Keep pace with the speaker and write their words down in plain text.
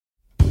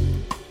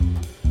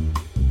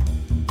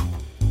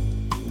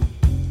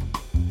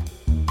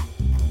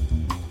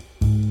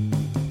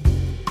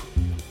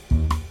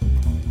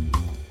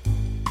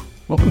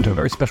Welcome to a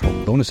very special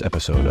bonus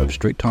episode of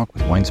Straight Talk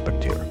with Wine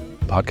Spectator,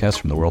 a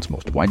podcast from the world's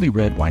most widely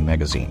read wine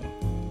magazine.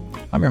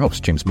 I'm your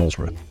host, James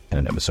Molesworth, and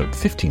in episode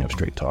 15 of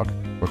Straight Talk,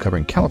 we're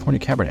covering California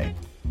Cabernet.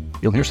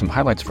 You'll hear some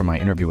highlights from my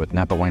interview with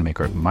Napa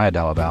winemaker Maya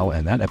Dalla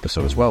in that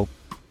episode as well,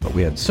 but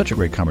we had such a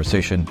great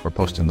conversation, we're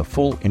posting the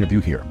full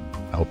interview here.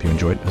 I hope you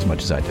enjoyed it as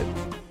much as I did.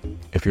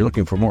 If you're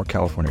looking for more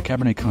California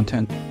Cabernet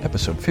content,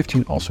 episode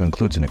 15 also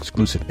includes an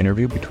exclusive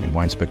interview between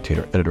Wine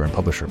Spectator editor and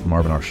publisher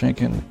Marvin R.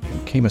 Shankin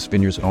and Caymus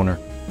Vineyards owner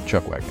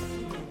Chuck Wagner.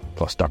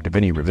 Plus, Dr.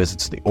 Vinny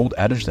revisits the old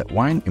adage that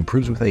wine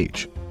improves with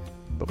age.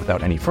 But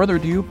without any further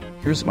ado,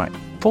 here's my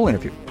full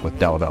interview with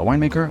Dalla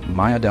winemaker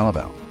Maya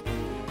Dalla.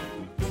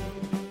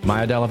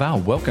 Maya Dalla,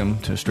 welcome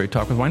to Straight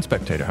Talk with Wine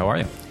Spectator. How are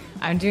you?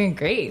 I'm doing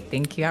great.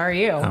 Thank you. How are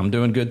you? I'm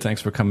doing good.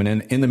 Thanks for coming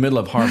in the middle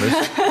of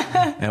harvest.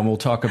 And we'll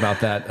talk about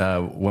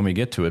that when we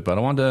get to it. But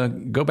I wanted to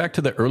go back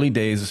to the early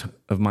days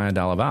of Maya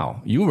Dalla.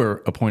 You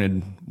were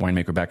appointed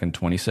winemaker back in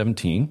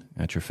 2017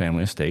 at your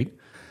family estate,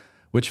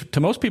 which to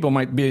most people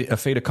might be a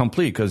fait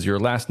accompli because your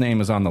last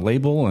name is on the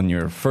label and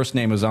your first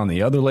name is on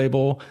the other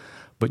label.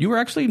 But you were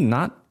actually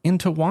not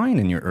into wine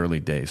in your early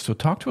days. So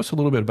talk to us a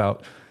little bit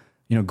about,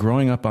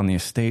 growing up on the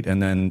estate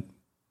and then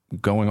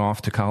going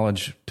off to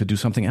college to do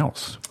something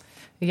else.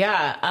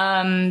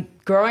 Yeah.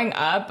 Growing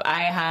up,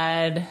 I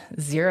had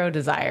zero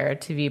desire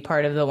to be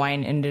part of the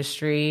wine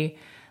industry.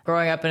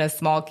 Growing up in a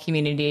small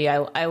community,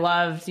 I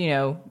loved,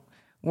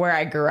 where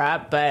I grew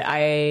up, but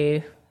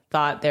I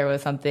thought there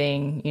was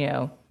something,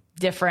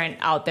 different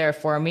out there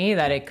for me,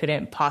 that it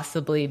couldn't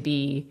possibly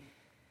be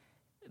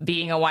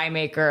being a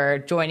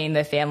winemaker, joining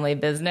the family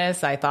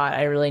business. I thought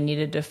I really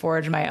needed to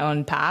forge my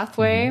own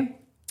pathway.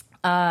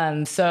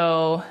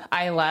 So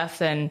I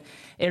left, and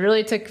it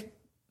really took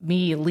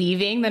me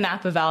leaving the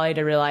Napa Valley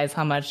to realize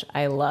how much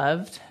I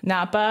loved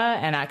Napa,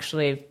 and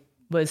actually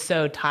was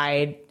so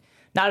tied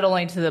not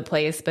only to the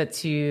place, but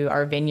to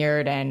our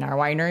vineyard and our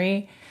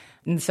winery.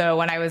 And so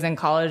when I was in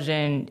college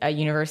at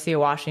University of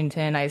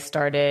Washington, I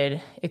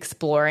started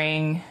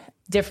exploring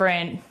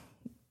different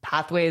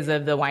pathways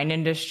of the wine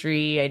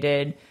industry. I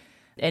did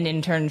an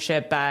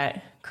internship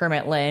at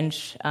Kermit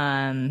Lynch,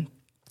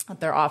 at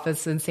their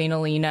office in St.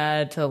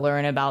 Helena, to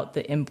learn about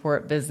the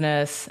import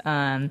business.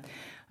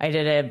 I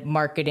did a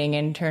marketing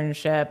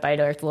internship. I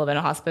worked a little bit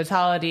in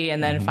hospitality.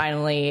 And then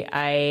finally,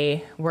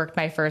 I worked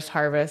my first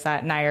harvest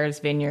at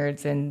Nyers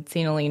Vineyards in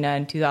St. Helena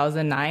in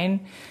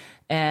 2009.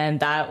 And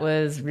that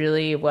was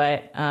really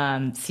what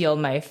sealed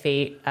my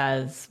fate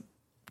as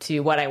to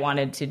what I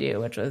wanted to do,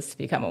 which was to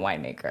become a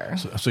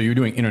winemaker. So you were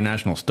doing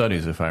international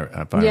studies, if I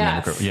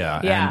remember correctly.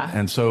 Yeah.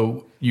 And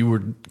so you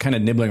were kind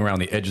of nibbling around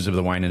the edges of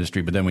the wine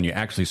industry, but then when you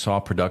actually saw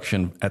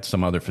production at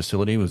some other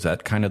facility, was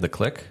that kind of the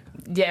click?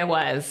 Yeah, it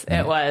was.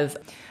 Yeah. It was.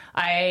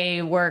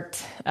 I worked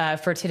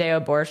for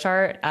Tadeo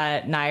Borchardt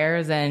at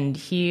Nyers, and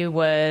he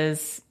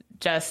was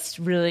just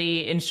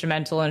really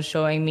instrumental in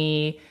showing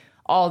me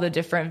all the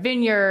different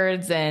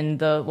vineyards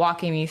and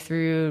walking me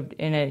through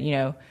in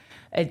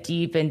a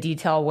deep and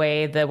detailed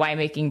way the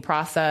winemaking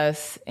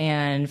process.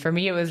 And for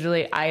me, it was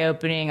really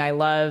eye-opening. I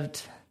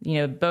loved,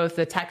 both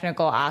the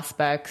technical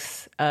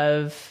aspects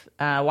of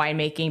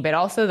winemaking, but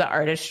also the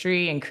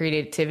artistry and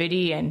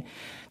creativity and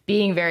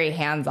being very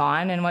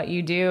hands-on in what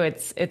you do.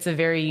 It's a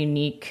very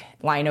unique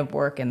line of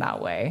work in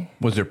that way.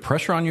 Was there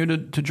pressure on you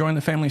to join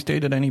the family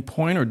estate at any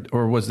point,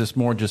 or was this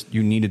more just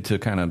you needed to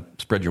kind of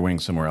spread your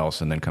wings somewhere else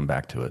and then come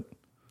back to it?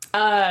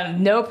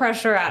 No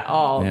pressure at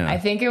all. Yeah. I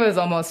think it was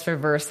almost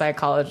reverse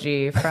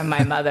psychology from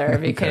my mother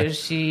because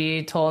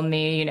she told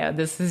me,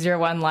 this is your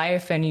one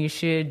life and you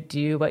should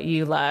do what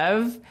you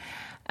love.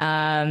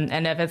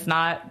 And if it's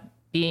not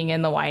being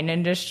in the wine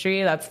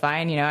industry, that's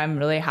fine. I'm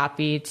really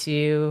happy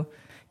to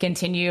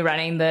continue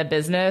running the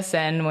business.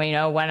 And,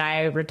 when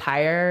I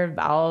retire,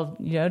 I'll,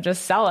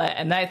 just sell it.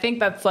 And I think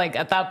that's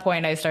at that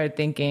point I started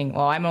thinking,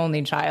 well, I'm an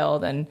only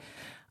child, and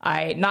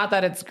not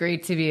that it's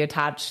great to be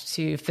attached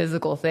to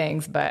physical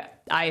things,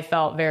 but I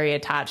felt very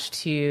attached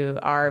to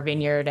our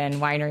vineyard and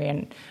winery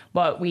and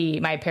what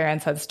my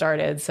parents had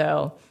started.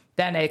 So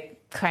then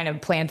it kind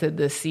of planted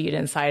this seed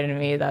inside of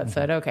me that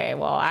said, okay,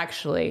 well,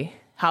 actually,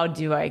 how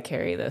do I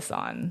carry this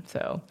on?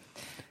 So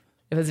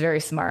it was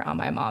very smart on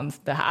my mom's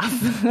behalf.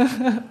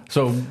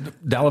 So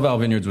Dalla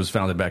Vineyards was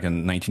founded back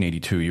in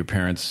 1982. Your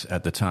parents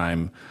at the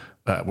time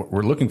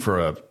were looking for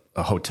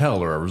a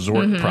hotel or a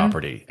resort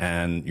property,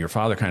 and your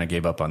father kind of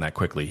gave up on that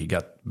quickly. He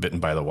got bitten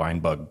by the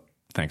wine bug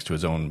thanks to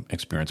his own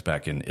experience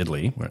back in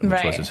Italy, which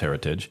was his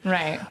heritage.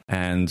 Right.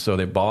 And so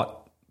they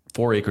bought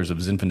 4 acres of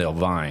Zinfandel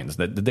vines.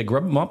 Did they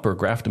grub them up or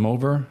graft them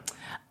over?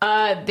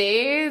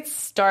 They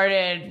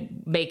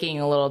started making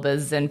a little bit of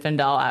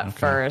Zinfandel at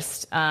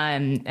first,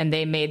 and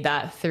they made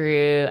that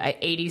through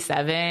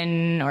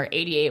 87 or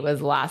 88 was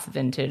the last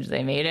vintage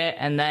they made it.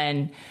 And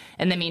then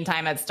in the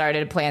meantime, I'd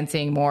started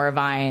planting more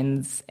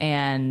vines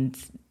and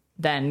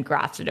then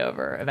grafted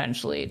over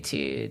eventually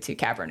to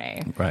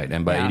Cabernet. Right.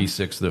 And by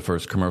 86, the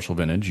first commercial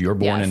vintage. You're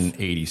born in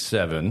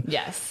 87.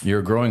 Yes.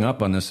 You're growing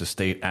up on this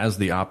estate as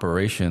the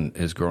operation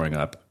is growing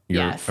up.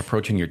 You're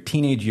approaching your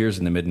teenage years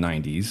in the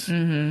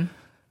mid-90s.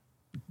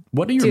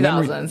 What do you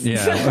remember? 2000s.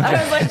 Yeah. Okay.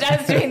 I was like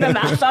just doing the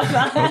math on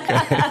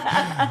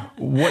that.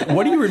 Okay.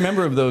 What do you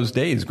remember of those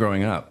days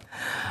growing up?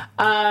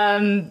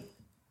 I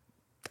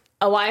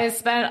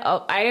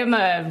am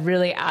a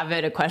really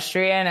avid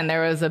equestrian, and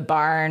there was a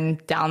barn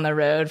down the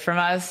road from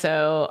us.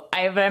 So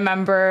I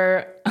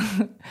remember,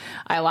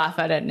 I laugh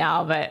at it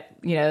now, but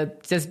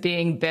just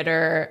being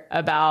bitter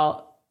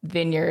about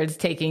vineyards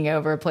taking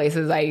over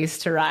places I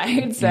used to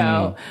ride.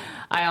 So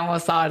I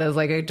almost saw it as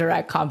like a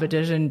direct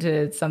competition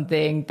to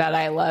something that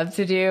I love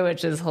to do,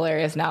 which is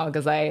hilarious now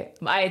because I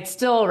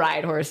still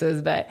ride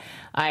horses, but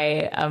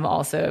I am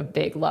also a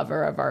big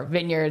lover of our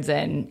vineyards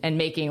and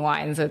making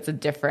wine. So it's a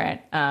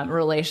different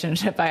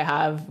relationship I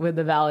have with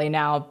the Valley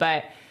now.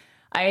 But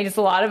it's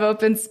a lot of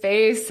open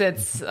space.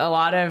 It's a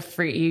lot of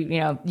free,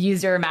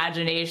 use your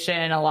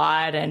imagination a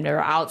lot and or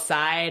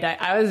outside.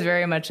 I was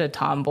very much a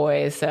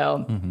tomboy.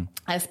 So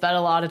I spent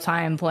a lot of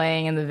time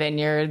playing in the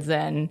vineyards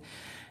and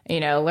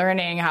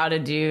learning how to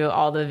do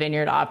all the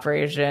vineyard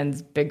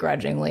operations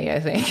begrudgingly, I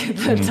think, at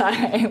the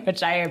time,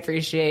 which I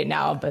appreciate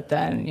now. But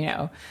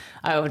then,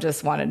 I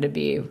just wanted to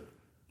be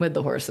with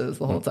the horses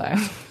the whole time.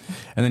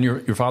 And then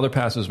your father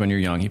passes when you're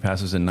young. He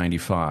passes in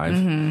 95.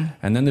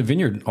 And then the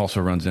vineyard also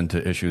runs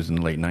into issues in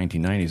the late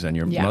 1990s. And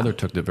your mother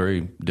took the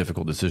very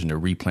difficult decision to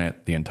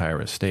replant the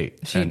entire estate.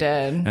 She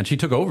did. And she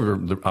took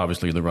over,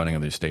 obviously, the running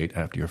of the estate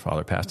after your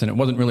father passed. And it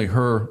wasn't really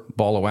her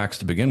ball of wax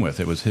to begin with.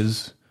 It was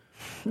his...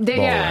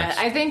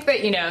 I think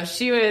that,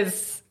 she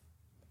was,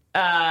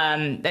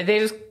 they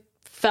just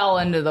fell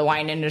into the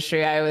wine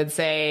industry, I would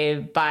say,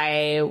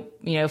 by,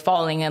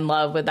 falling in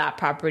love with that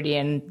property.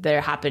 And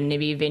there happened to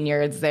be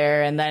vineyards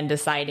there and then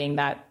deciding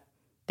that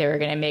they were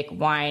going to make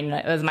wine.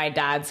 It was my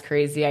dad's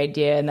crazy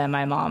idea. And then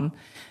my mom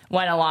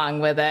went along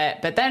with it.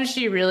 But then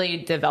she really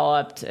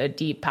developed a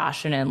deep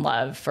passion and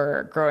love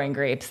for growing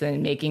grapes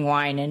and making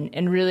wine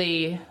and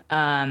really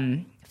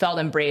felt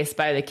embraced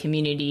by the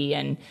community.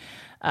 And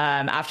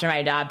after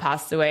my dad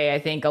passed away, I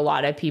think a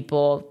lot of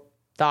people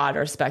thought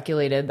or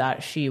speculated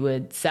that she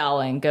would sell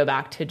and go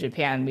back to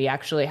Japan. We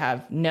actually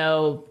have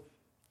no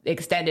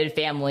extended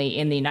family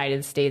in the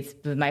United States,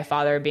 with my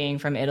father being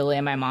from Italy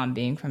and my mom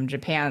being from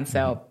Japan.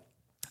 So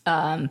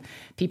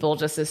people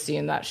just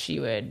assumed that she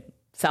would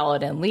sell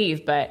it and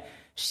leave. But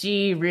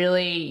she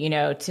really,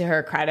 to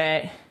her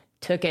credit,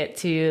 took it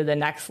to the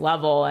next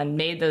level and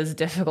made those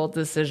difficult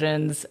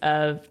decisions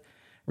of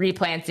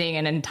replanting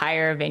an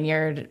entire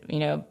vineyard.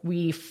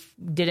 We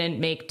didn't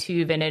make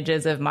 2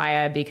 vintages of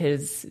Maya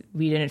because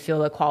we didn't feel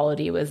the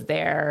quality was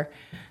there.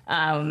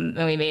 And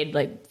we made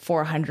like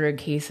 400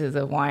 cases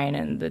of wine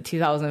in the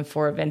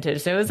 2004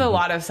 vintage. So it was a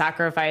lot of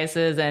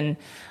sacrifices and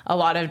a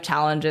lot of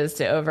challenges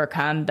to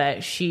overcome.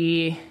 But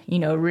she,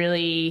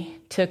 really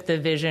took the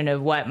vision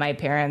of what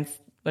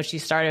she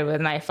started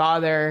with my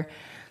father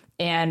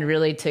and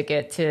really took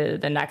it to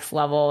the next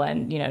level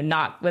and,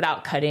 not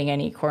without cutting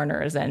any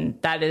corners. And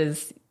that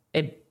is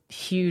a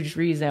huge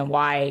reason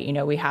why,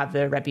 we have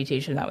the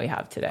reputation that we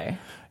have today.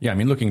 Yeah, I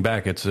mean, looking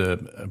back, it's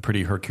a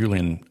pretty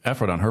Herculean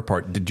effort on her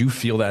part. Did you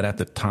feel that at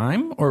the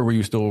time, or were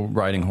you still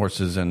riding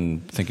horses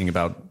and thinking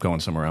about going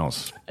somewhere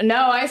else? No,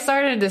 I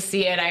started to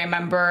see it. I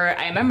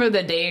remember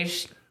the day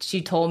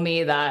she told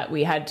me that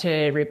we had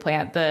to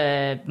replant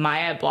the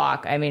Maya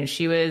block. I mean,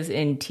 she was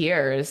in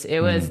tears. It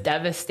was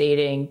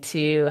devastating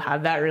to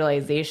have that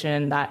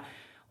realization that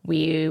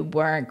we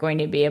weren't going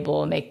to be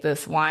able to make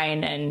this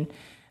wine. And,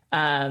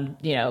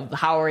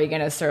 how are we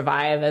going to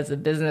survive as a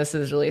business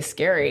is really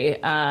scary.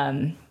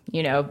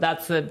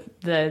 That's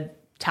the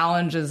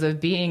challenges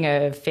of being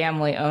a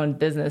family-owned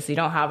business. You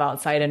don't have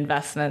outside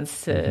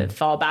investments to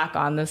fall back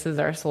on. This is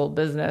our sole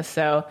business.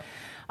 So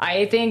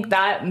I think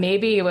that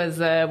maybe was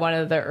one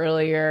of the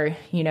earlier,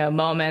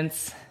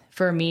 moments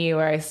for me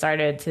where I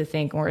started to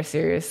think more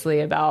seriously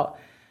about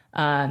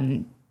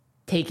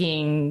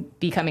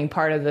becoming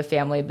part of the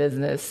family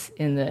business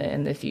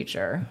in the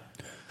future.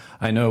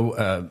 I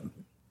know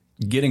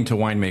getting to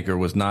winemaker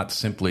was not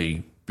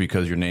simply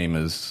because your name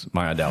is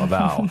Maya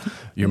Dalla.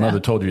 Your mother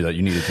told you that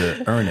you needed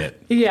to earn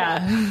it.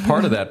 Yeah.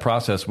 Part of that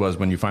process was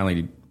when you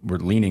finally were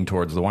leaning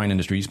towards the wine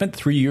industry. You spent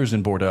 3 years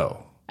in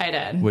Bordeaux. I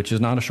did. Which is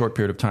not a short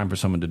period of time for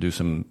someone to do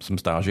some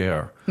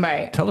stagiaire.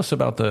 Right. Tell us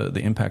about the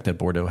impact that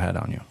Bordeaux had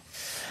on you.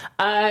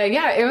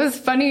 It was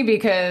funny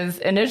because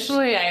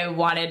initially I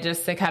wanted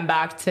just to come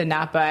back to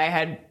Napa. I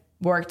had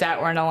worked at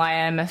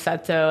Ornellaia and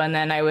Maceto, and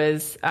then I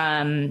was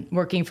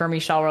working for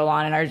Michel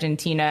Rolland in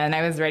Argentina, and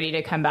I was ready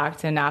to come back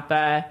to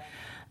Napa.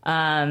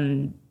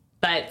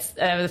 But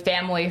a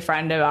family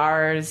friend of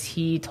ours,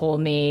 he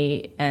told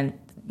me, and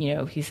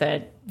he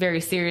said very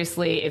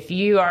seriously, if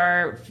you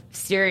are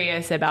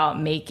serious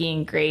about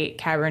making great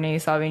Cabernet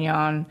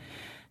Sauvignon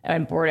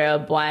and Bordeaux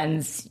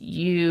blends,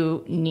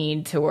 you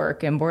need to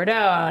work in Bordeaux.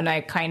 And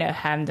I kind of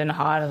hemmed and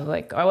hawed.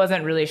 I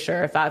wasn't really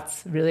sure if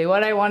that's really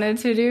what I wanted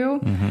to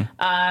do.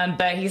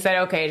 But he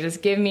said, okay,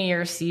 just give me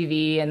your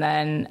CV and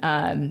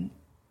then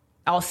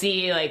I'll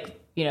see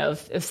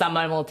if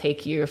someone will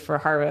take you for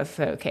harvest.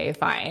 Okay,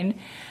 fine.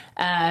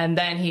 And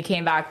then he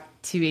came back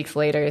 2 weeks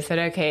later. He said,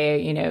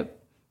 okay,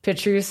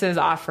 Petrus is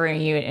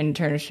offering you an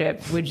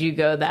internship. Would you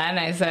go then?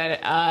 I said,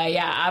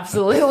 yeah,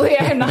 absolutely.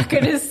 I'm not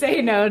going to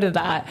say no to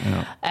that.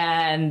 Yeah.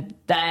 And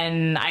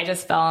then I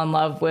just fell in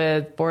love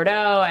with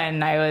Bordeaux,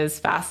 and I was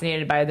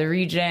fascinated by the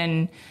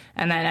region,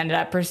 and then ended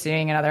up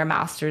pursuing another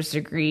master's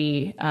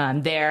degree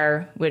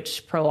there,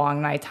 which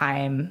prolonged my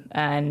time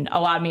and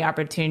allowed me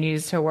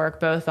opportunities to work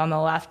both on the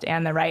left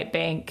and the right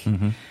bank.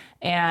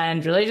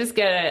 And really just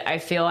I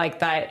feel like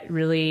that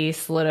really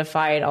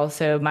solidified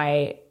also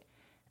my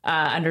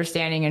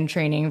understanding and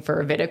training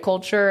for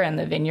viticulture and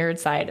the vineyard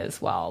side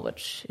as well,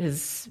 which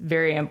is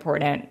very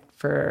important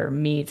for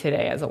me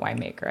today as a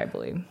winemaker, I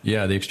believe.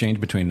 Yeah, the exchange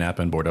between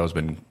Napa and Bordeaux has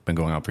been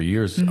going on for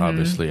years,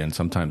 obviously, and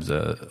sometimes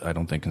I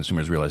don't think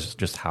consumers realize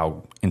just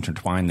how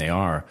intertwined they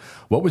are.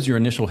 What was your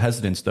initial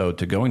hesitance, though,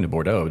 to going to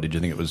Bordeaux? Did you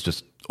think it was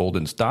just old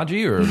and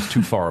stodgy, or it was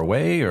too far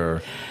away,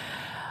 or...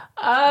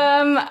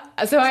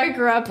 So I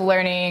grew up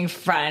learning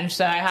French,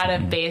 so I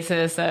had a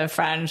basis of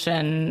French,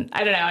 and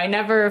I don't know, I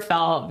never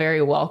felt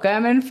very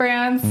welcome in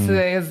France.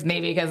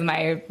 Maybe because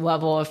my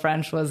level of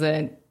French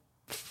wasn't,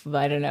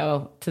 I don't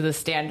know, to the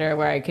standard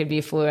where I could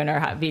be fluent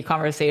or be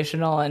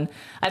conversational. And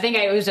I think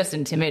it was just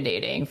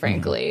intimidating,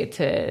 frankly,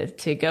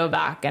 to go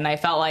back. And I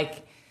felt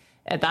like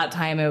at that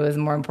time it was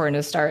more important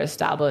to start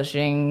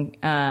establishing,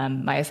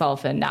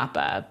 myself in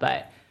Napa.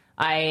 But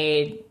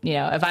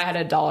if I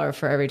had $1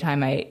 for every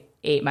time I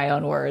ate my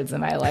own words in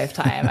my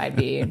lifetime, I'd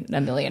be a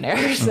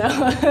millionaire. So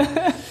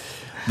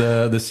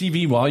the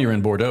CV while you're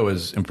in Bordeaux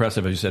is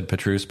impressive, as you said,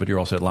 Petrus, but you're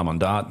also at La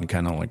Mandat and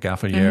Canon La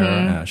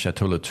Gaffalière,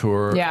 Chateau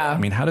Latour. Yeah. I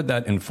mean, how did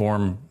that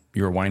inform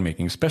your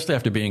winemaking, especially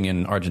after being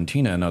in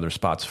Argentina and other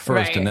spots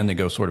first, and then they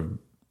go sort of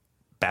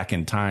back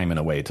in time in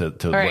a way to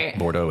what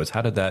Bordeaux is?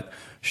 How did that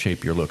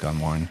shape your look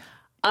on wine?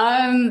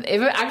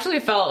 It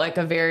actually felt like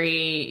a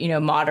very,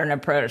 modern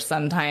approach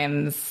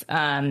sometimes,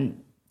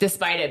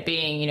 despite it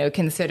being,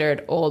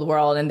 considered old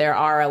world. And there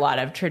are a lot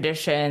of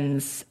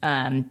traditions,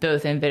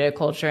 both in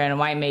viticulture and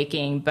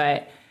winemaking.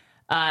 But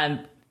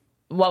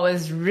what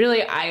was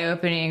really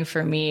eye-opening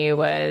for me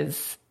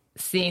was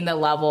seeing the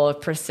level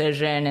of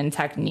precision and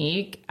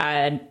technique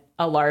at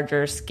a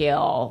larger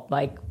scale,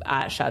 like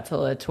at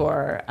Chateau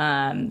Latour.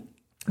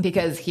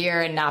 Because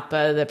here in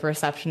Napa, the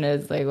perception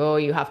is like, oh,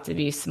 you have to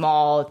be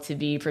small to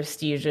be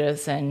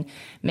prestigious and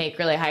make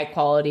really high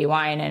quality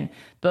wine. And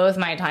both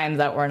my times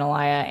at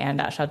Ornellaia and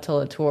at Chateau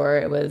Latour,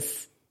 it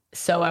was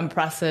so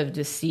impressive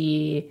to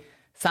see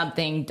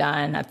something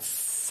done at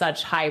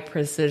such high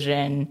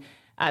precision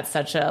at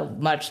such a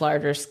much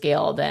larger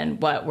scale than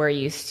what we're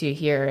used to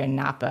here in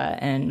Napa.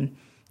 And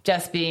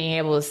just being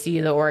able to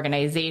see the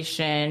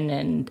organization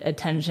and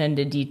attention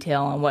to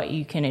detail and what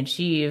you can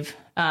achieve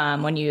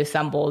when you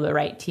assemble the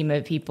right team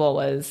of people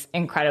was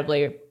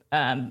incredibly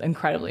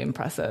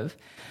impressive.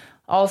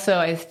 Also,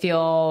 I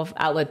feel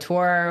at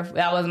Latour,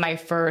 that was my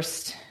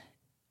first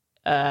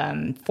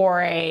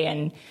foray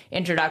and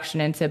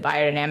introduction into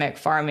biodynamic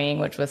farming,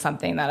 which was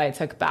something that I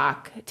took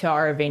back to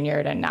our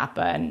vineyard in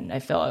Napa. And I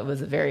feel it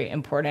was a very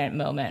important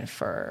moment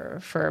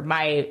for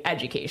my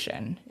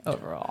education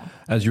overall.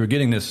 As you were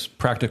getting this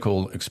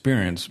practical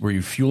experience, were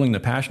you fueling the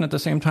passion at the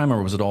same time,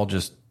 or was it all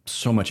just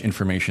so much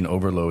information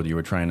overload you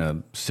were trying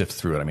to sift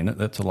through it? I mean,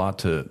 that's a lot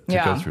to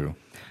go through.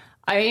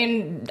 I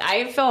mean,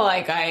 I feel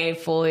like I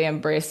fully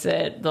embraced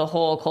it, the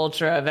whole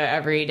culture of it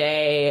every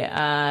day,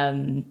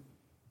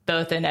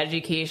 both in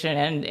education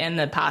and in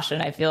the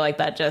passion. I feel like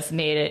that just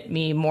made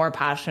me more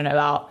passionate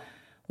about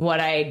what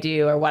I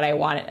do or what I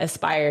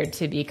aspired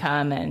to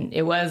become. And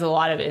it was a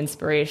lot of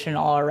inspiration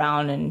all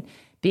around, and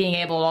being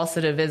able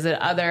also to visit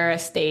other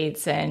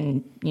estates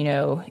and,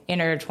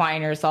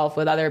 intertwine yourself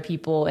with other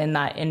people in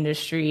that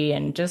industry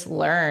and just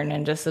learn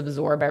and just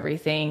absorb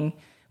everything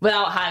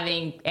without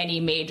having any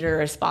major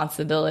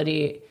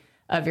responsibility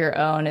of your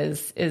own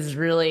is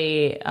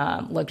really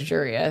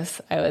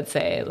luxurious, I would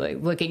say.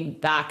 Like looking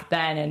back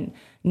then and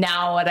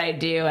now what I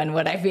do, and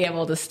would I be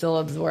able to still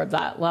absorb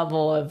that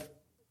level of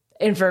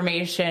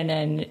information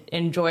and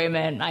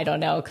enjoyment? I don't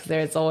know, because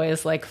there's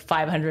always like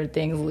 500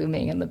 things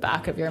looming in the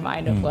back of your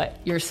mind of what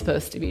you're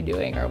supposed to be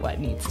doing or what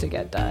needs to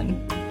get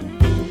done.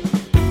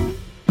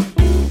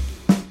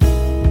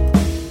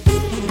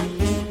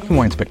 I'm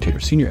Wine Spectator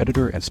Senior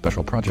Editor and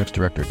Special Projects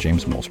Director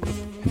James Molesworth,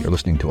 and you're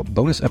listening to a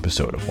bonus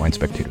episode of Wine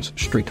Spectator's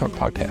Straight Talk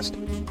podcast,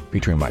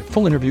 featuring my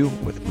full interview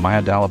with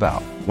Maya Dalla,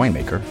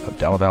 winemaker of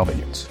Dalla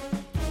Vineyards.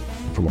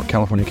 For more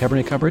California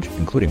Cabernet coverage,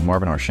 including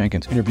Marvin R.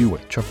 Shanken's interview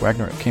with Chuck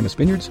Wagner at Camus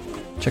Vineyards,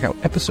 check out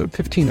episode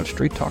 15 of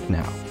Straight Talk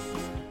now.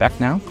 Back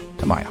now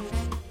to Maya.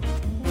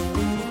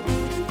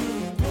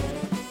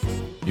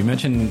 You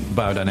mentioned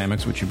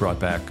biodynamics, which you brought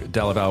back.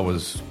 Dalla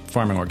was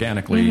farming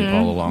organically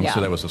all along,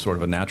 so that was a sort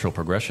of a natural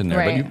progression there.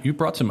 Right. But you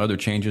brought some other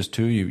changes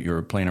too.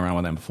 You're playing around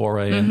with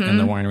amphora in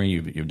the winery.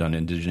 You've done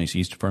indigenous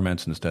yeast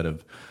ferments instead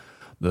of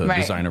the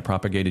designer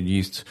propagated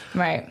yeasts.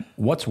 Right.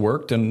 What's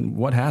worked and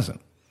what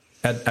hasn't?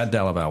 At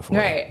Dalla Valle.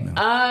 Right.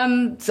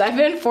 Yeah. So I've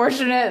been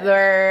fortunate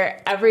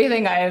where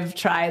everything I've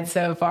tried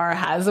so far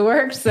has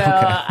worked. So,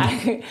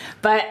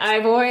 but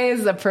I've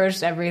always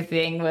approached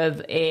everything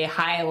with a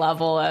high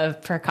level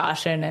of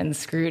precaution and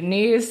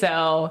scrutiny.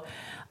 So,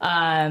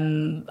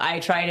 I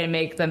try to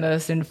make the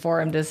most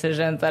informed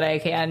decisions that I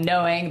can,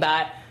 knowing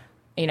that,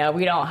 we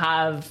don't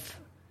have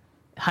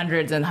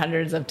hundreds and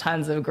hundreds of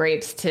tons of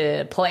grapes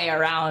to play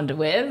around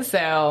with.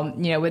 So,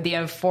 with the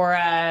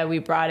amphora, we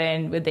brought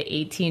in with the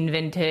 18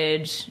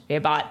 vintage, we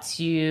bought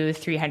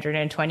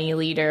 320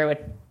 liter with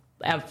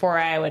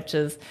amphora, which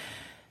is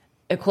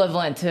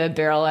equivalent to a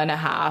barrel and a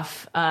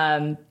half,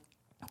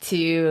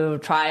 to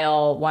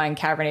trial one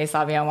Cabernet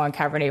Sauvignon, one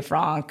Cabernet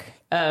Franc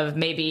of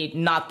maybe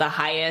not the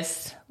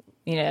highest,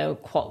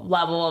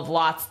 level of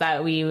lots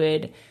that we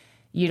would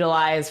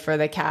utilize for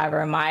the Cab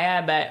or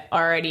Maya, but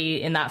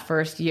already in that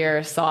first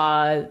year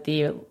saw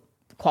the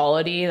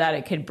quality that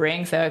it could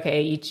bring. So,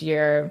 each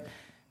year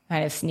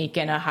kind of sneak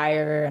in a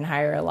higher and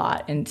higher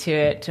lot into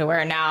it to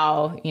where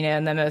now,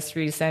 in the most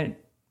recent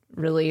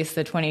release,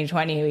 the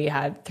 2020, we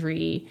had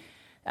 3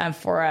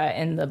 amphora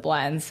in the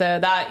blend. So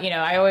that,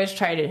 I always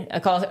try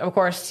to, of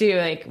course, too,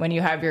 like when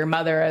you have your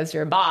mother as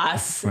your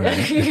boss,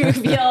 right. you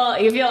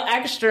feel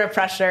extra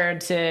pressure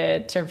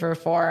to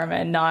perform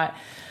and not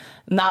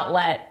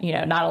let,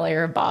 not only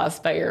your boss,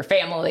 but your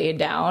family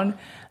down.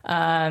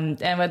 And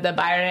with the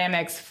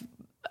biodynamics,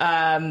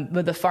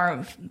 with the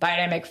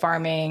biodynamic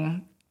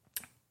farming,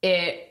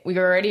 we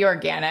were already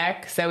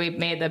organic. So we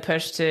made the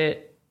push to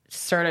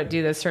sort of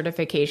do the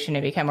certification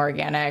to become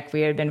organic.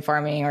 We had been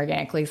farming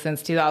organically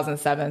since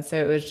 2007. So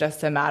it was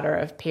just a matter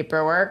of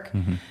paperwork.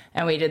 Mm-hmm.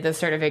 And we did the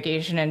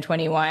certification in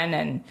 21.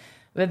 And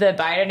with the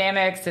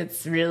biodynamics,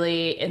 it's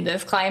really, in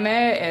this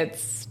climate,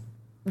 it's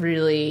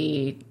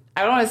really,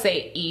 I don't want to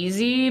say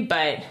easy,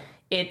 but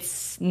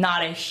it's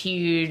not a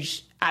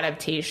huge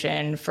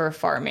adaptation for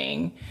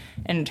farming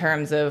in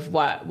terms of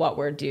what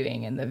we're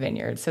doing in the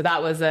vineyard. So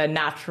that was a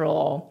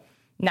natural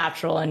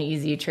and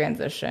easy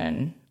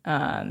transition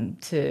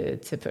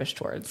to push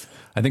towards.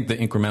 I think the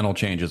incremental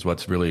change is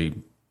what's really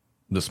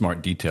the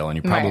smart detail, and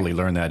you probably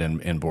learned that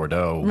in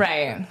Bordeaux.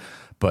 Right.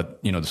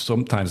 But,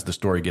 sometimes the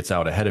story gets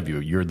out ahead of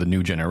you. You're the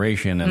new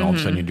generation, and all of a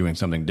sudden you're doing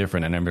something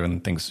different, and everyone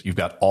thinks you've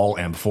got all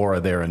amphora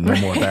there and no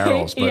more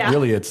barrels. But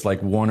really, it's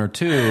like 1 or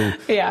 2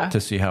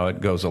 to see how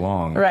it goes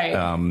along.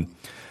 Right.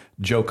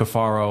 Joe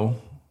Cafaro,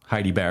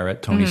 Heidi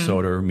Barrett, Tony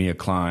Soder, Mia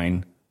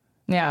Klein.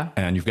 Yeah.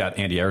 And you've got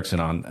Andy Erickson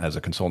on as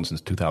a consultant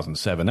since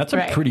 2007. That's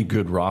a pretty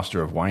good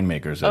roster of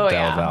winemakers at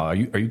Dalla Valle. Are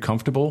you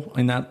comfortable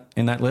in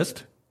that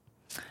list?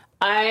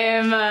 I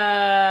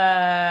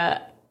am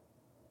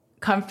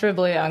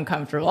comfortably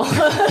uncomfortable.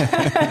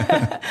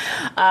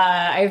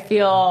 I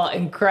feel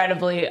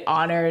incredibly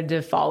honored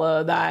to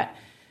follow that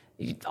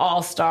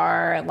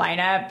all-star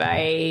lineup.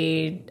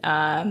 I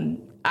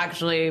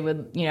actually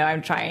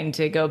I'm trying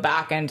to go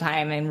back in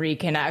time and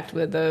reconnect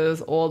with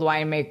those old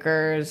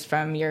winemakers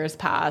from years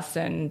past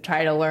and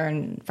try to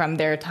learn from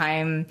their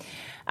time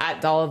at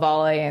Dalla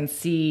Valle and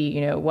see,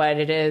 what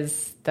it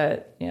is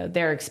that,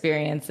 their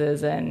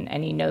experiences and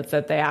any notes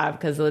that they have,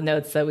 because the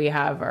notes that we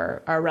have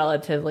are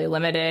relatively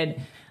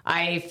limited.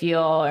 I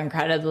feel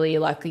incredibly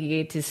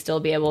lucky to still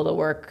be able to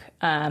work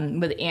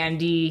with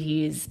Andy.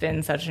 He's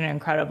been such an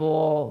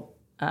incredible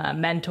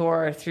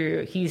mentor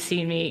he's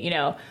seen me,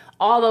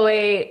 all the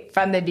way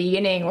from the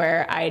beginning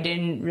where I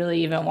didn't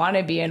really even want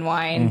to be in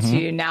wine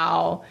to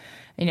now,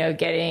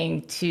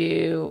 getting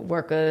to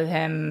work with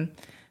him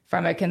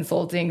from a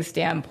consulting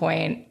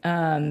standpoint.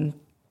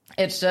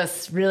 It's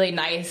just really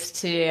nice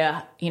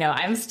to,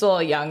 I'm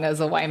still young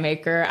as a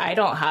winemaker. I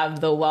don't have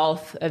the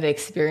wealth of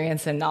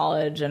experience and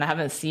knowledge, and I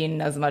haven't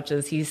seen as much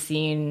as he's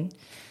seen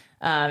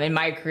in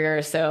my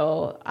career.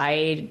 So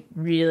I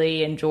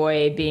really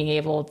enjoy being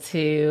able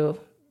to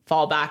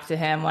fall back to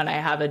him when I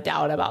have a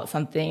doubt about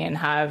something and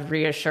have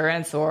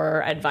reassurance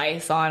or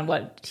advice on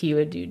what he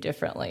would do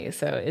differently.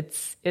 So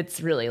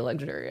it's really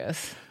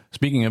luxurious.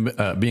 Speaking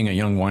of being a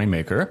young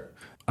winemaker,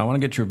 I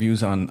want to get your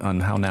views on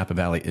how Napa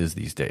Valley is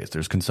these days.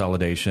 There's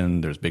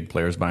consolidation. There's big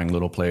players buying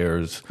little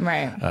players.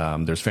 Right.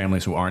 There's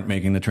families who aren't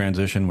making the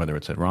transition, whether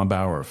it's at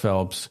Rombauer or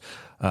Phelps.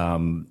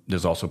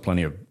 There's also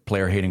plenty of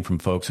player hating from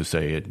folks who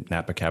say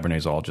Napa Cabernet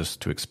is all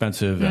just too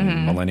expensive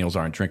and millennials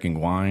aren't drinking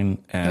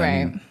wine.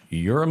 And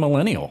you're a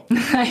millennial.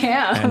 I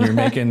am. And you're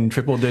making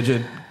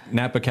triple-digit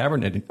Napa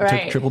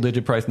Cabernet,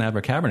 triple-digit price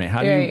Napa Cabernet.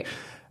 How do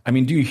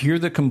you, do you hear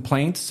the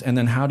complaints, and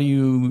then how do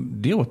you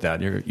deal with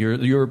that?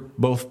 You're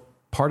both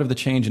part of the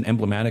change and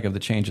emblematic of the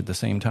change at the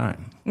same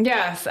time.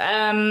 Yes.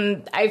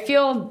 I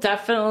feel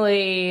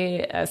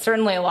definitely,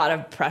 certainly a lot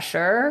of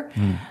pressure.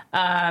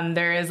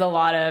 There is a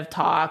lot of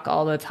talk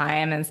all the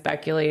time and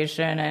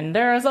speculation, and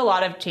there is a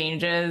lot of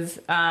changes.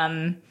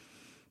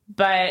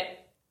 But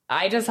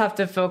I just have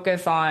to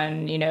focus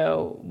on,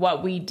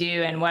 what we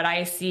do and what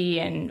I see.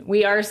 And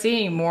we are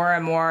seeing more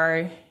and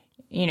more,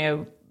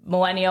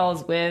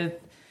 millennials with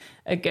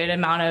a good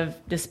amount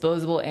of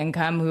disposable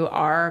income who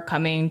are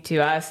coming to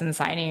us and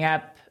signing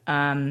up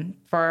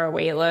for a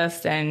wait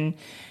list and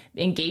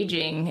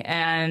engaging.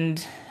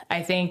 And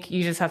I think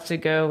you just have to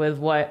go with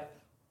what,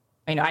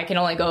 I can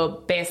only go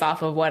based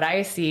off of what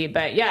I see.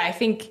 But yeah, I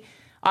think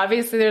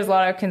obviously there's a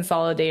lot of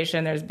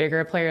consolidation. There's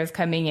bigger players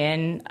coming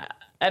in.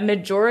 A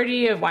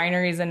majority of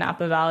wineries in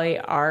Napa Valley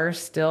are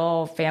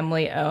still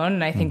family owned.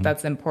 And I think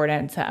that's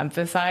important to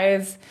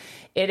emphasize.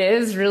 It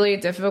is really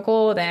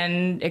difficult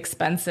and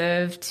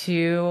expensive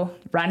to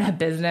run a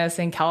business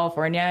in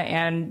California,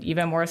 and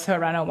even more so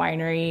run a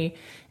winery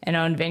and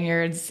own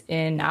vineyards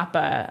in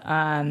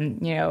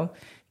Napa.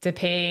 To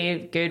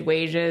pay good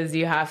wages,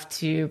 you have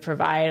to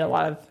provide a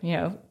lot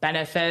of,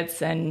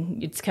 benefits,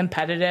 and it's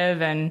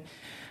competitive, and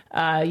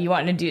you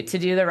want to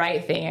do the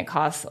right thing. It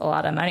costs a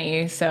lot of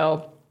money.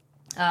 So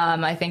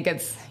I think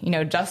it's,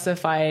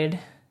 justified.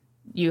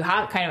 You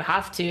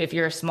have to, if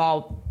you're a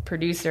small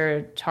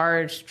producer,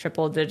 charge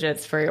triple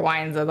digits for your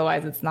wines.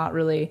 Otherwise, it's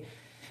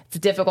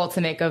difficult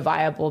to make a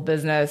viable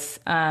business.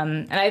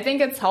 And I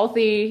think it's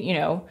healthy,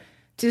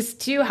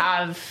 just to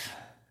have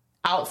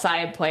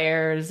outside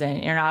players and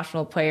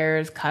international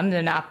players come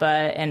to Napa,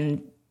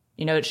 and,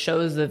 it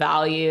shows the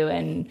value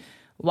and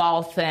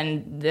wealth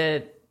and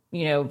the,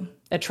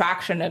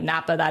 attraction of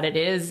Napa, that it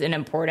is an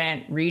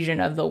important region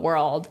of the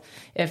world.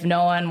 If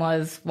no one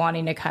was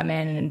wanting to come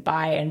in and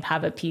buy and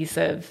have a piece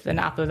of the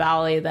Napa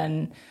Valley,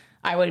 then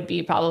I would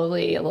be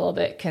probably a little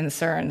bit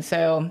concerned.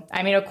 So,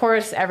 of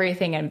course,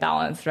 everything in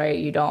balance, right?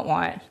 You don't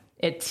want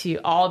it to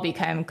all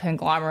become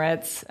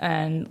conglomerates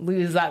and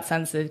lose that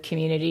sense of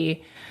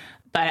community.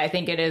 But I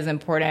think it is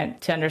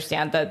important to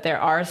understand that there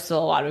are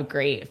still a lot of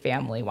great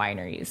family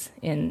wineries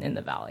in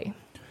the Valley.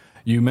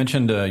 You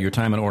mentioned your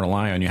time in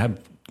Ornellaia, and you had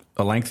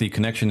a lengthy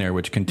connection there,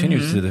 which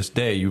continues to this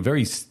day. You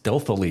very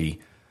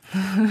stealthily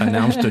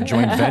announced a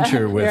joint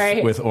venture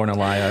with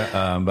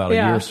Ornellaia about a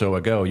year or so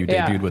ago. You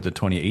debuted with the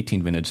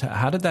 2018 vintage.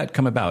 How did that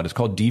come about? It's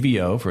called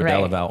DVO for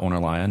Dalla, Valle,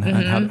 Ornellaia.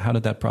 And how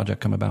did that project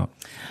come about?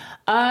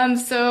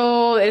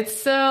 So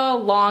it's a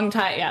long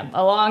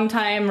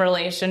time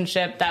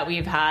relationship that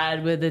we've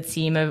had with the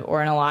team of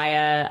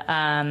Ornellaia.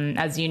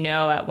 As you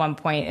know, at one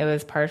point it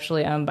was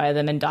partially owned by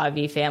the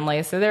Mondavi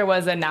family. So there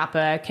was a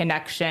Napa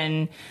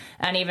connection,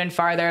 and even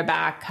farther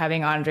back,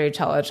 having Andrei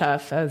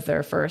Chelichev as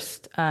their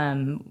first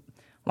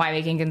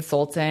winemaking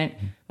consultant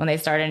when they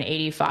started in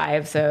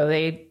 1985. So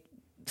they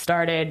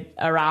started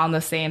around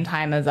the same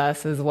time as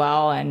us as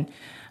well. And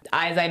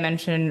as I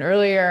mentioned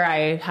earlier,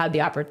 I had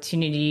the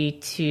opportunity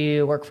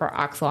to work for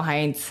Axel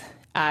Heinz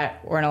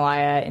at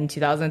Ornellaia in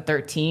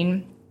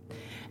 2013.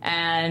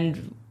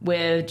 And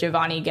with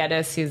Giovanni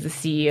Geddes, who's the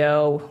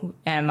CEO,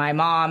 and my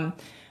mom,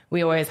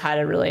 we always had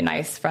a really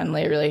nice,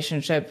 friendly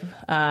relationship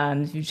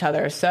with each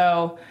other.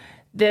 So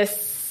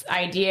this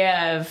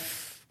idea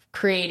of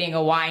creating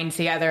a wine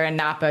together in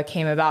Napa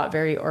came about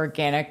very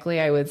organically,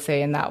 I would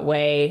say, in that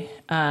way.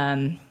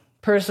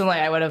 Personally,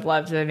 I would have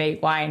loved to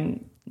make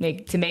wine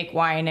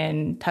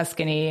in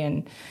Tuscany,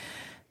 and,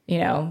 you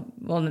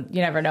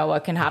never know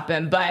what can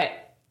happen. But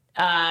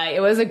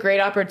it was a great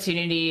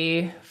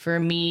opportunity for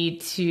me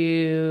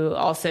to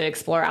also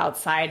explore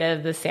outside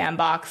of the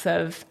sandbox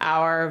of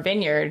our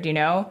vineyard.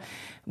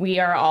 We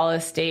are all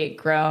estate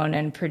grown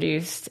and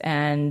produced,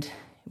 and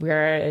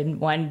we're in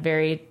one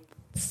very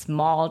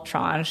small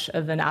tranche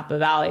of the Napa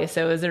Valley.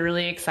 So it was a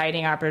really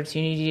exciting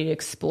opportunity to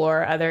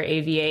explore other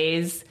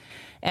AVAs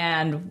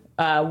and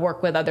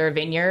work with other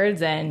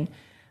vineyards and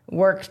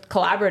work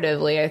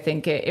collaboratively. I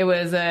think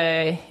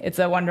it's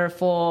a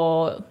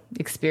wonderful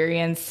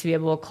experience to be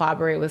able to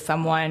collaborate with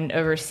someone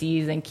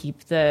overseas and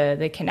keep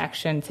the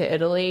connection to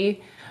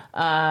Italy,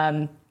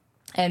 and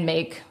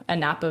make a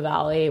Napa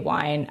Valley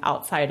wine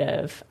outside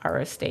of our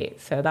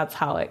estate. So that's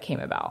how it came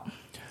about.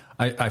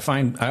 I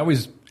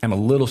always am a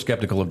little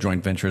skeptical of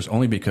joint ventures,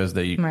 only because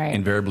they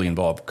invariably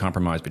involve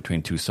compromise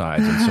between two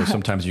sides. And so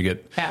sometimes you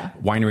get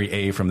winery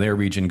A from their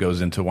region goes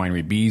into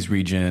winery B's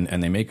region,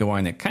 and they make a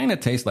wine that kind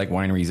of tastes like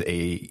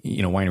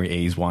winery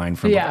A's wine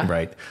from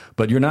right.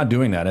 But you're not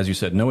doing that. As you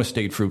said, no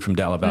estate fruit from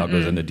Dalla Valle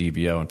goes into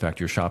DVO. In fact,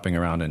 you're shopping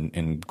around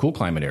in cool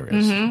climate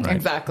areas. Right?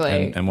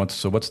 Exactly. And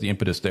what's the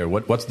impetus there?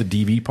 What's the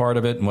DV part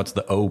of it, and what's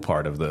the O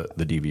part of the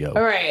DVO?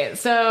 All right.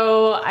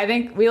 So I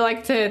think we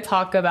like to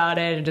talk about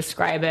it and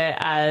describe it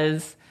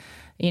as,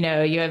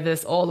 you have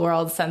this old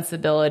world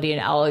sensibility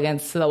and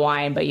elegance to the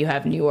wine, but you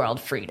have new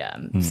world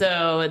freedom.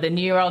 So the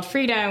new world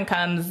freedom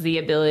comes the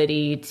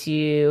ability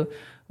to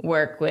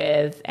work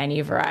with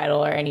any varietal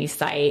or any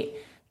site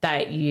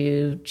that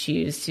you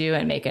choose to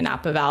and make a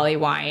Napa Valley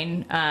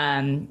wine.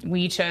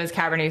 We chose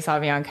Cabernet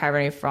Sauvignon,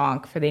 Cabernet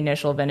Franc for the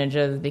initial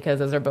vintages because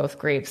those are both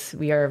grapes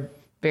we are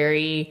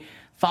very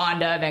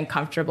fond of and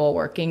comfortable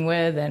working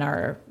with, and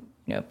are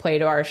play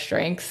to our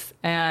strengths.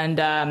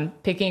 And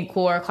picking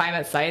cooler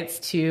climate sites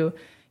to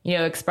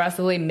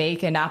expressively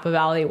make a Napa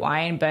Valley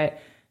wine,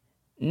 but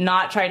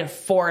not try to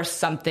force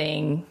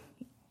something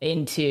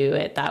into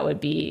it. That would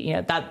be,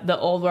 that the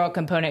old world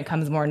component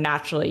comes more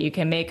naturally. You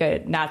can make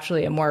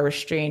naturally a more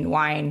restrained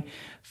wine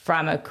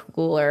from a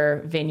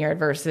cooler vineyard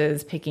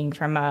versus picking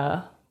from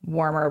a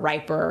warmer,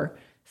 riper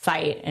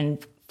site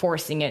and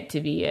forcing it to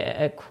be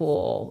a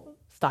cool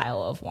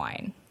style of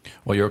wine.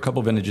 Well, you're a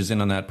couple vintages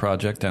in on that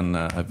project, and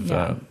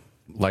I've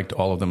liked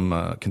all of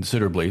them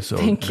considerably. So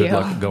Thank good you.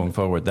 luck going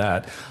forward with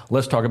that.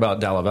 Let's talk about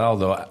Dalla Valle,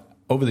 though.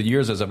 Over the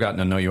years, as I've gotten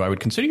to know you, I would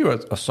consider you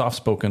a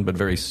soft-spoken but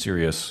very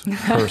serious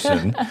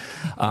person.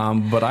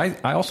 But I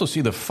also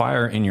see the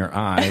fire in your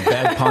eye,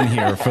 bad pun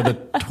here, for the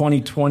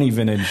 2020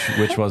 vintage,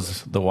 which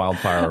was the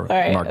wildfire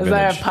mark vintage. Is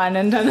that a pun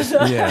intended?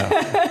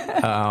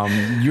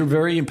 Yeah. You're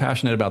very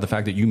passionate about the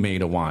fact that you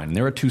made a wine. And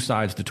there are two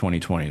sides to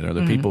 2020. There are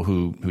the people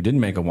who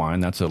didn't make a wine.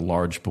 That's a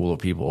large pool of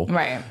people.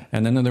 Right.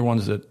 And then there are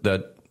ones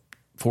that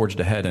forged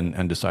ahead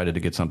and decided to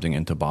get something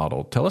into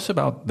bottle. Tell us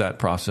about that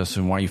process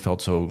and why you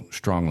felt so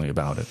strongly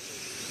about it.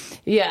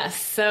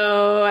 Yes.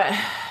 So,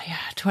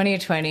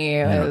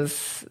 2020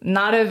 was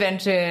not a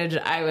vintage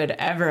I would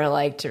ever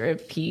like to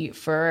repeat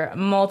for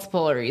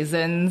multiple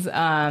reasons.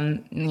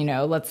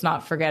 Let's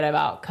not forget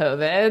about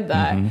COVID.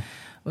 That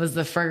was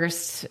the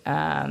first,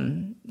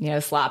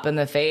 slap in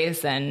the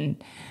face,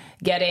 and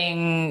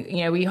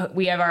getting,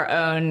 we have our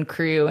own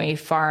crew and we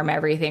farm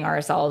everything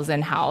ourselves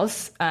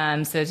in-house.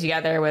 So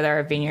together with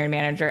our vineyard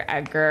manager,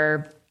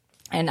 Edgar,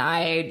 and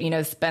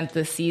I, spent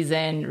the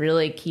season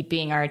really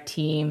keeping our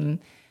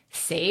team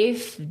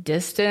safe,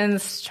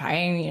 distance,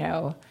 trying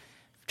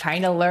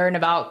to learn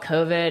about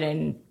COVID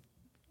and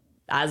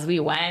as we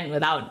went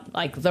without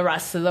like the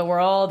rest of the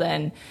world.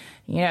 And,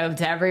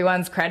 to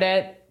everyone's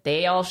credit,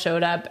 they all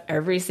showed up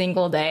every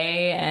single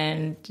day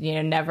and,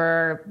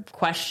 never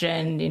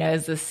questioned,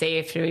 is this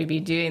safe? Should we be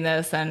doing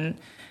this? And,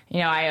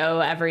 I owe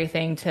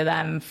everything to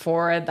them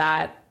for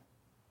that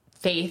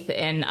faith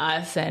in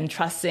us and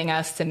trusting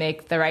us to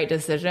make the right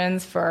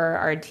decisions for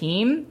our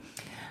team.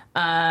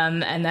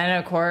 And then,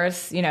 of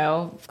course,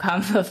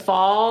 come the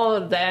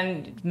fall,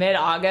 then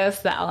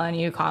mid-August, the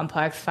LNU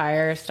complex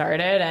fire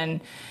started,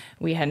 and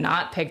we had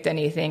not picked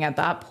anything at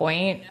that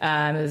point.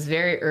 It was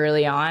very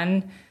early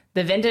on.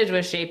 The vintage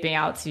was shaping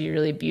out to be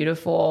really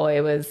beautiful.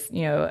 It was,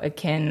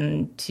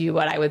 akin to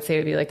what I would say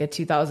would be like a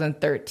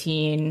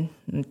 2013,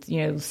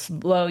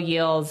 low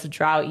yields,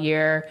 drought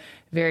year,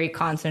 very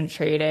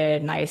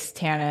concentrated, nice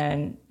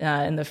tannin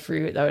in the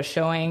fruit that was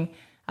showing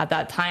at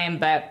that time.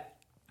 But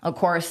of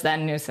course,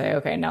 then you say,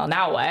 okay,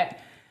 now what?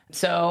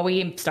 So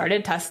we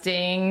started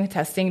testing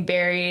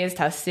berries,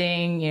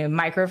 testing,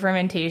 micro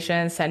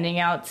fermentation, sending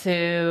out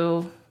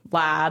to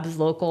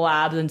local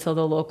labs until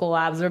the local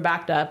labs were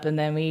backed up. And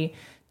then we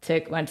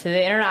went to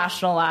the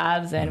international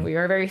labs, and we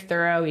were very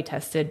thorough. We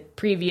tested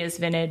previous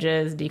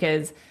vintages,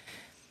 because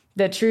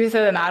the truth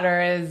of the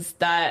matter is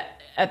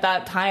that at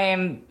that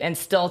time, and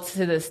still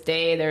to this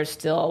day, there's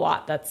still a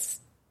lot that's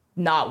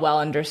not well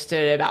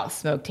understood about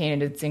smoke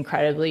taint. It's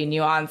incredibly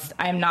nuanced.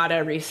 I'm not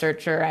a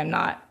researcher. I'm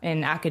not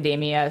in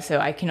academia, so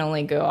I can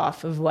only go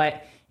off of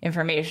what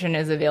information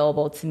is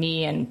available to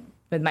me and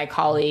with my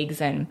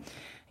colleagues. And,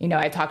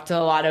 I talked to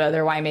a lot of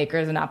other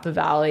winemakers in Napa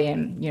Valley,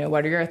 and,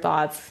 what are your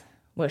thoughts?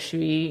 What should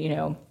we,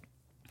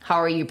 how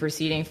are you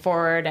proceeding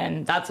forward?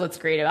 And that's what's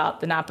great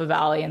about the Napa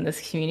Valley and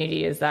this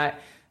community, is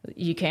that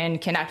you can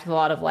connect with a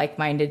lot of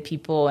like-minded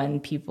people,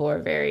 and people are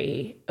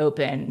very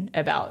open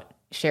about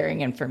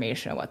sharing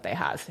information of what they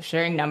have, so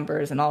sharing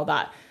numbers and all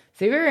that.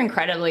 So we were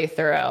incredibly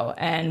thorough,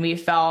 and we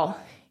felt,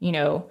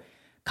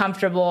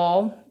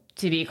 comfortable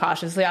to be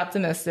cautiously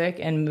optimistic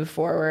and move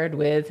forward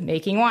with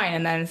making wine.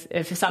 And then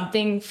if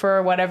something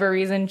for whatever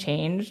reason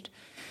changed,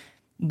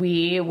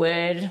 we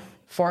would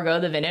forego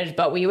the vintage,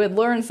 but we would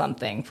learn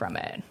something from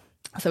it.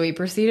 So we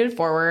proceeded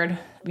forward.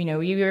 We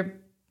were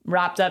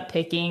wrapped up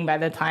picking by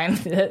the time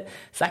the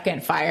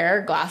second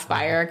glass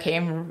fire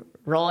came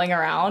rolling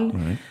around.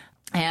 Right.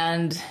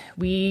 And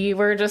we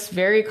were just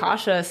very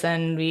cautious,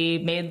 and we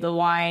made the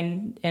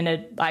wine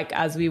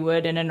as we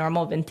would in a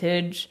normal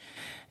vintage.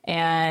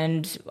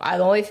 And the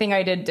only thing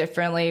I did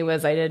differently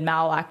was I did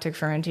malolactic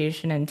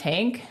fermentation in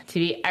tank to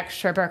be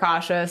extra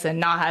precautious and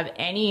not have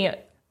any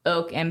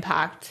oak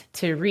impact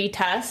to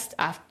retest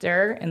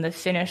after in the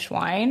finished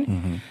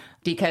wine,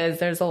 because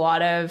there's a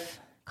lot of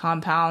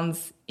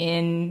compounds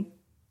in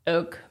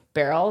oak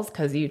barrels,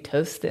 because you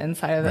toast the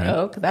inside of the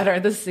oak, that are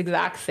this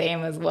exact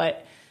same as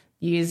what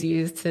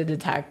used to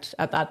detect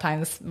at that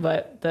time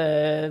what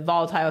the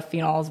volatile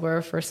phenols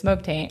were for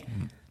smoke taint.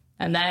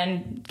 And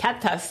then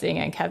kept testing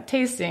and kept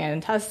tasting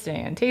and testing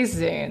and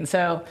tasting. And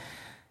so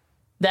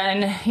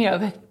then,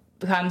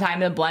 come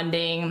time to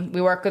blending,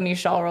 we work with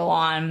Michel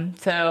Roland.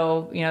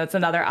 So, it's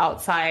another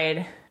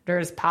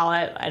outsider's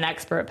palate, an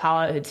expert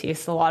palate who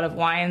tastes a lot of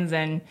wines,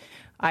 and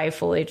I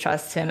fully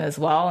trust him as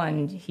well.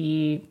 And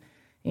he,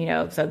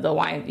 said the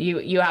wine,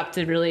 you have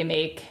to really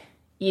make,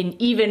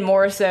 even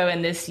more so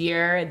in this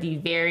year, the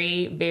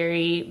very,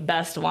 very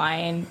best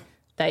wine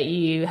that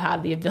you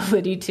have the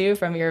ability to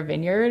from your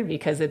vineyard,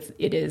 because it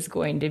is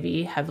going to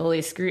be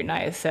heavily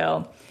scrutinized.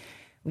 So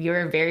we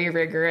were very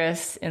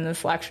rigorous in the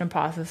selection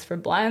process for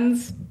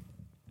blends.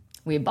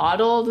 We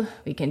bottled,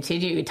 we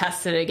continued, we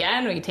tested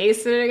again, we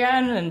tasted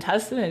again, and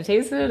tested and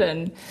tasted,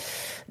 and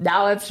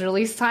now it's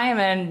release time.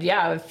 And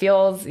it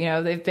feels,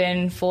 they've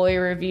been fully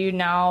reviewed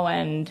now,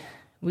 and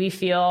we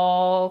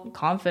feel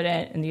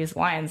confident in these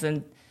wines.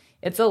 And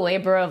it's a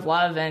labor of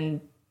love,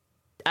 and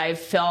I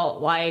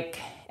felt like,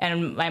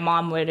 and my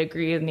mom would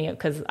agree with me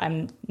because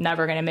I'm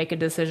never going to make a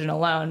decision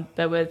alone,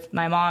 but with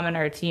my mom and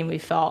our team, we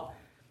felt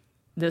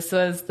this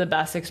was the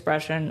best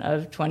expression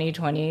of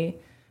 2020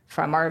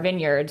 from our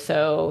vineyard.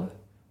 So,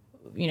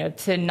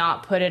 to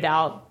not put it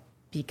out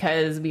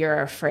because we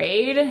are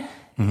afraid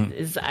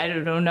is, I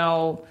don't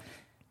know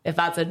if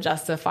that's a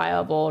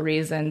justifiable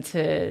reason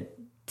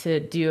to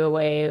do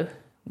away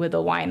with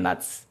a wine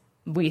that's,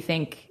 we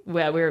think,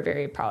 we're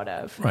very proud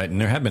of. Right.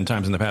 And there have been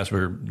times in the past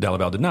where Dalla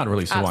Valle did not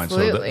release the wine. So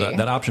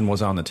that option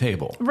was on the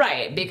table.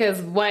 Right. Because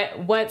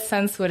what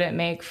sense would it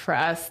make for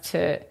us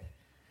to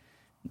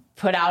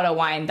put out a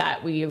wine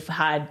that we've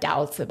had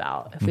doubts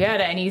about? If we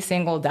had any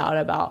single doubt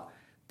about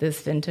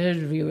this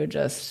vintage, we would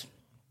just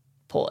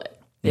pull it.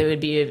 It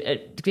would be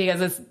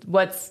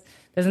because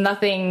there's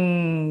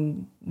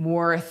nothing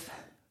worth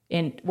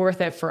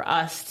it for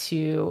us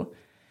to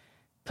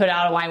put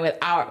out a wine with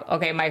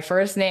my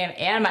first name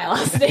and my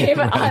last name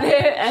on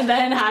it, and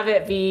then have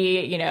it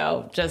be,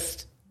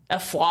 just a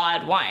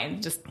flawed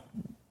wine.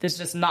 It's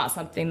just not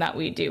something that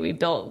we do. We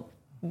built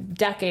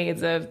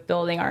decades of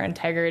building our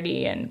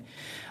integrity and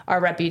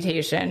our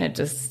reputation. It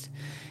just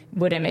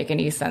wouldn't make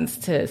any sense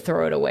to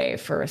throw it away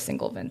for a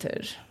single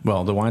vintage.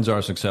 Well, the wines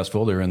are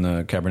successful. They're in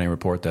the Cabernet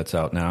report that's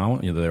out now.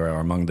 They are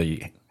among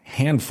the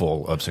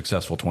handful of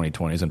successful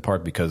 2020s, in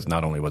part because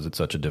not only was it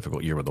such a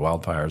difficult year with the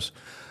wildfires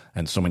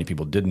and so many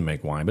people didn't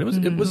make wine, but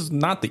it was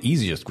not the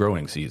easiest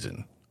growing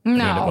season.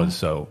 No. I mean, it was.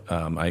 So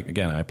I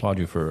applaud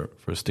you for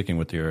sticking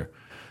with your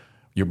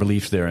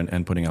beliefs there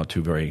and putting out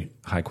two very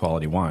high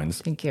quality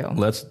wines. Thank you.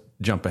 Let's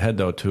jump ahead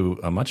though to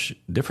a much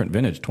different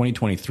vintage,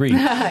 2023.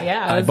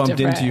 Yeah, I bumped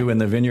into you in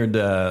the vineyard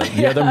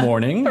the other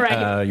morning.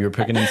 Right. You were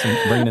bringing in some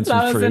fruit.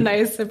 That was a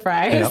nice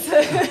surprise.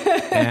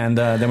 Yep. And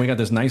then we got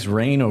this nice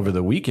rain over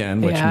the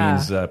weekend, which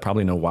means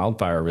probably no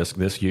wildfire risk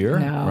this year,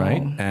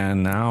 right?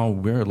 And now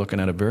we're looking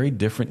at a very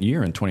different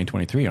year in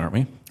 2023, aren't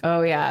we?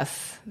 Oh,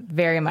 yes.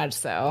 Very much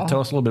so.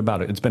 Tell us a little bit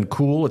about it. It's been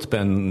cool. It's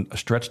been a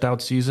stretched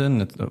out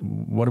season.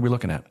 What are we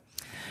looking at?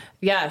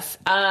 Yes.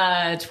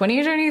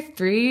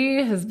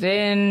 2023 has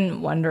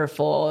been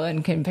wonderful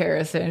in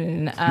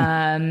comparison.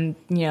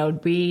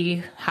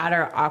 We had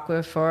our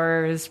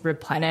aquifers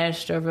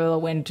replenished over the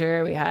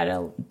winter. We had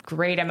a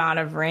great amount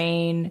of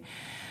rain.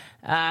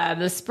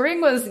 The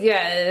spring was,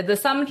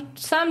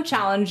 some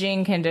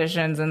challenging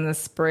conditions in the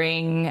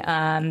spring,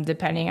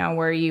 depending on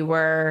where you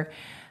were.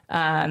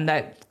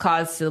 That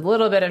caused a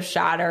little bit of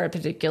shatter,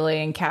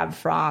 particularly in Cab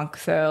Franc.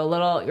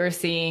 So you're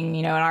seeing,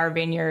 in our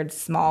vineyard,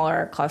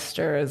 smaller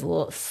clusters,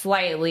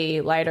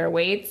 slightly lighter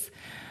weights.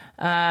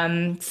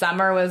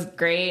 Summer was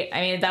great.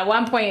 I mean, at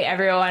one point,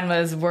 everyone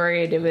was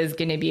worried it was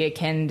going to be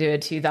akin to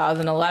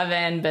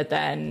 2011, but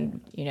then,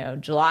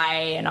 July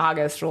and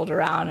August rolled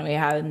around and we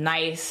had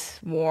nice,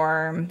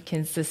 warm,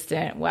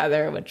 consistent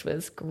weather, which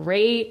was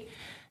great.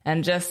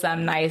 And just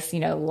some nice,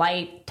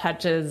 light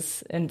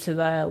touches into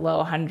the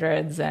low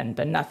hundreds,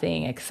 but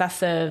nothing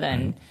excessive.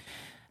 And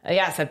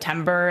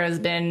September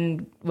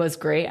was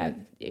great.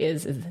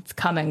 It's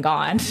come and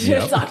gone.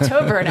 Yep. It's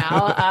October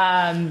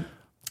now.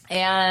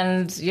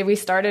 We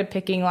started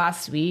picking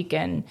last week,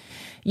 and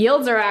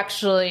yields are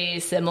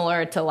actually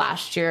similar to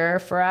last year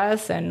for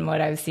us and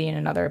what I've seen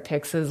in other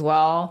picks as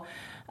well.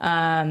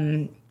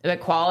 The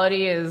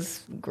quality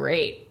is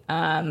great.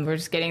 We're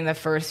just getting the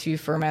first few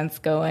ferments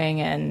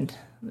going, and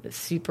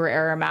super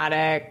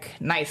aromatic,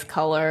 nice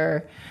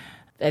color.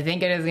 I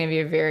think it is going to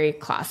be a very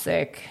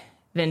classic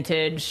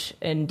vintage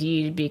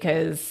indeed,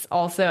 because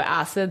also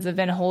acids have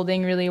been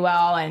holding really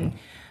well, and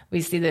we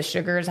see the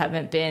sugars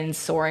haven't been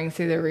soaring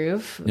through the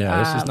roof.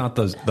 Yeah, this is not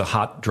the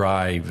hot,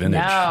 dry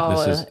vintage.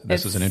 No,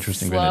 this is an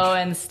interesting slow vintage. Slow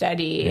and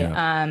steady.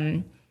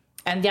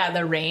 Yeah.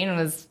 The rain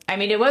was,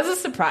 it was a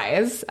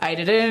surprise. I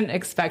didn't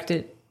expect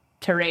it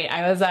to rain.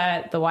 I was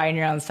at the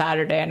winery on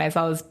Saturday and I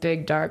saw this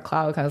big dark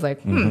cloud. I was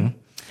like,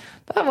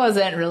 that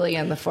wasn't really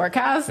in the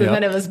forecast. And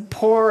then it was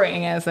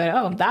pouring. And I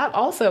said, that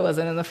also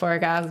wasn't in the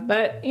forecast.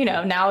 But,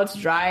 now it's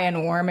dry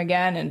and warm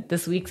again. And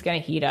this week's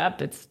going to heat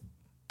up. It's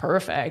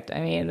perfect.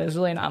 There's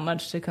really not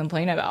much to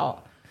complain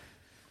about.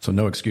 So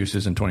no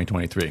excuses in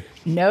 2023.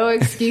 No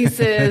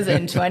excuses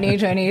in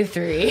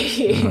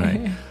 2023. All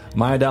right.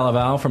 Maya Dalla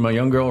Valle, from a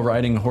young girl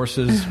riding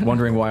horses,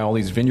 wondering why all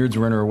these vineyards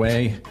were in her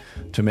way,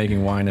 to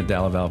making wine at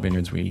Dalla Valle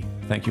Vineyards. We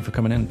thank you for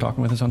coming in and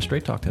talking with us on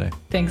Straight Talk today.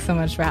 Thanks so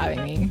much for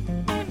having me.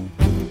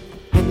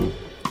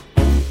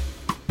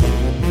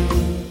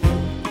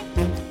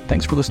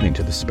 Thanks for listening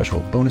to this special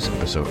bonus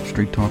episode of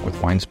Straight Talk with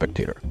Wine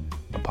Spectator,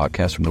 a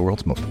podcast from the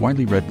world's most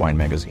widely read wine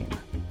magazine.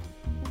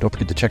 Don't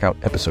forget to check out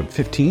episode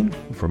 15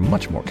 for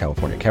much more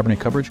California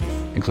Cabernet coverage,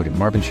 including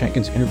Marvin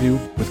Shanken's interview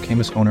with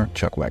Caymus owner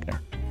Chuck Wagner.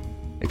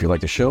 If you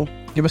like the show,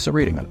 give us a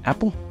rating on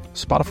Apple,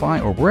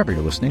 Spotify, or wherever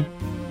you're listening.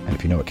 And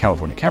if you know a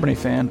California Cabernet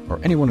fan or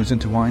anyone who's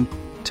into wine,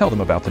 tell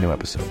them about the new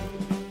episode.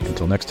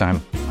 Until next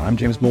time, I'm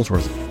James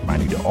Molesworth,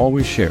 reminding you to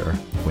always share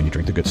when you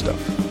drink the good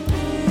stuff.